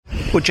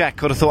Well,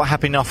 Jack, I'd have thought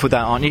happy enough with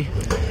that, aren't you?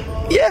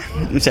 Yeah,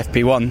 it's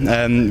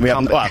FP1. We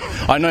haven't. Well,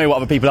 I know what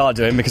other people are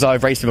doing because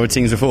I've raced with other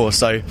teams before.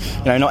 So,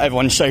 not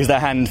everyone shows their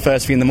hand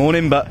first thing in the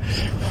morning, but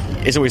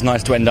it's always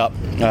nice to end up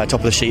top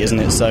of the sheet, isn't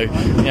it? So,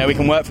 we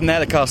can work from there.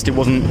 The car still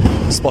wasn't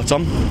spot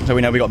on, so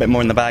we know we got a bit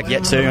more in the bag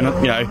yet too. And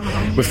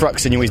with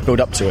Thruxton, you always build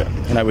up to it.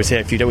 I was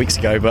here a few weeks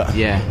ago, but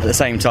at the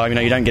same time,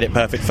 you don't get it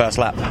perfect first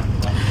lap.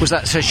 Was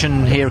that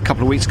session here a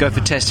couple of weeks ago for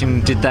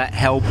testing? Did that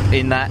help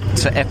in that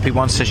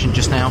FP1 session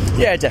just now?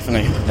 Yeah,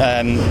 definitely.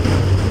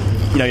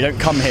 You don't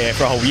come here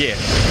for a whole year.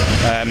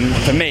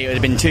 For me, it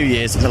had been 2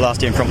 years since the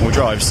last year in front-wheel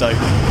drive. So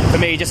for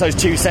me, just those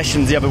 2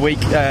 sessions the other week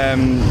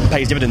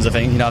pays dividends, I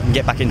think. I can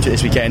get back into it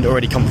this weekend,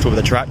 already comfortable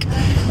with the track.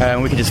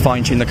 We can just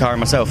fine-tune the car and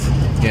myself.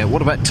 Yeah,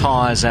 what about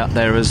tyres out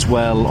there as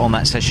well on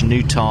that session?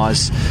 New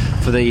tyres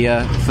for the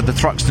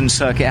Thruxton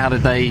circuit, how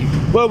did they...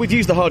 Well, we've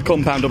used the hard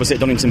compound, obviously, at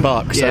Donington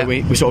Park, so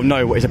we sort of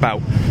know what it's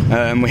about.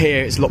 We're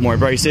here, it's a lot more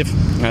abrasive,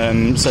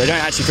 so they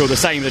don't actually feel the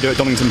same they do at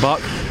Donington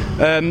Park.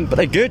 But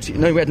they're good.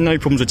 We had no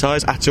problems with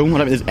tyres at all. I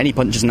don't think there's any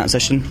punches in that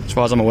session, as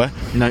far as I'm aware.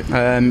 No.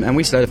 And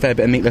we still had a fair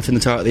bit of meat left in the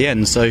tyre at the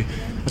end. So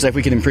I say if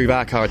we can improve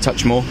our car a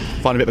touch more,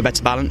 find a bit of a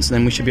better balance,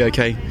 then we should be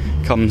okay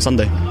come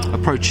Sunday.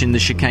 Approaching the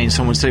chicane,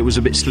 someone said it was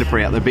a bit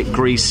slippery out there, a bit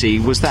greasy.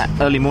 Was that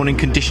early morning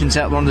conditions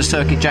out there on the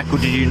circuit, Jack, or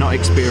did you not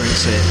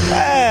experience it?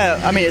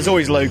 It's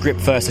always low grip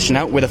first session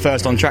out. We're the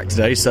first on track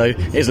today, so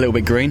it is a little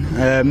bit green.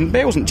 But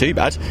it wasn't too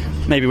bad.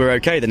 Maybe we're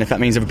okay then if that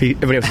means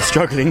everybody else is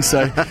struggling.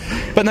 So,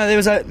 but no, there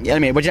was we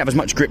didn't have as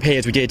much grip here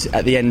as we did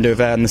at the end of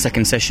the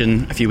second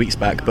session a few weeks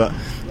back. But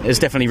there's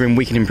definitely room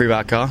we can improve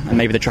our car, and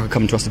maybe the track will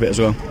come to us a bit as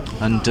well.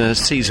 And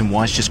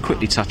season-wise, just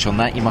quickly touch on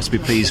that. You must be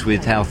pleased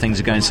with how things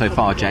are going so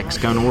far, Jack. It's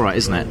going all right,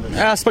 isn't it?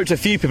 I spoke to a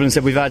few people and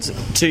said we've had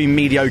 2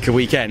 mediocre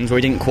weekends where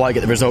we didn't quite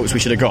get the results we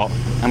should have got,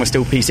 and we're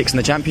still P6 in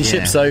the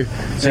championship. So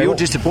you're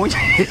disappointed?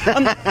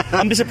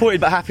 I'm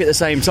disappointed but happy at the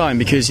same time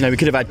because we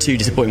could have had 2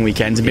 disappointing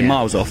weekends and been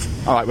miles off.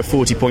 All right, we're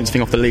 40 points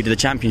off the lead of the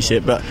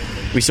championship, but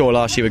we saw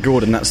last year with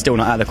Gordon that's still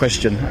not out of the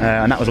question,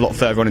 and that was a lot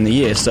further on in the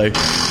year. So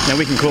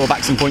we can claw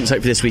back some points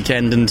hopefully this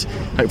weekend and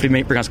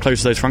hopefully bring us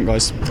close to those front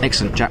guys.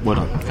 Excellent, Jack. Well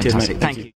done. Fantastic. Cheers, mate. Thank you.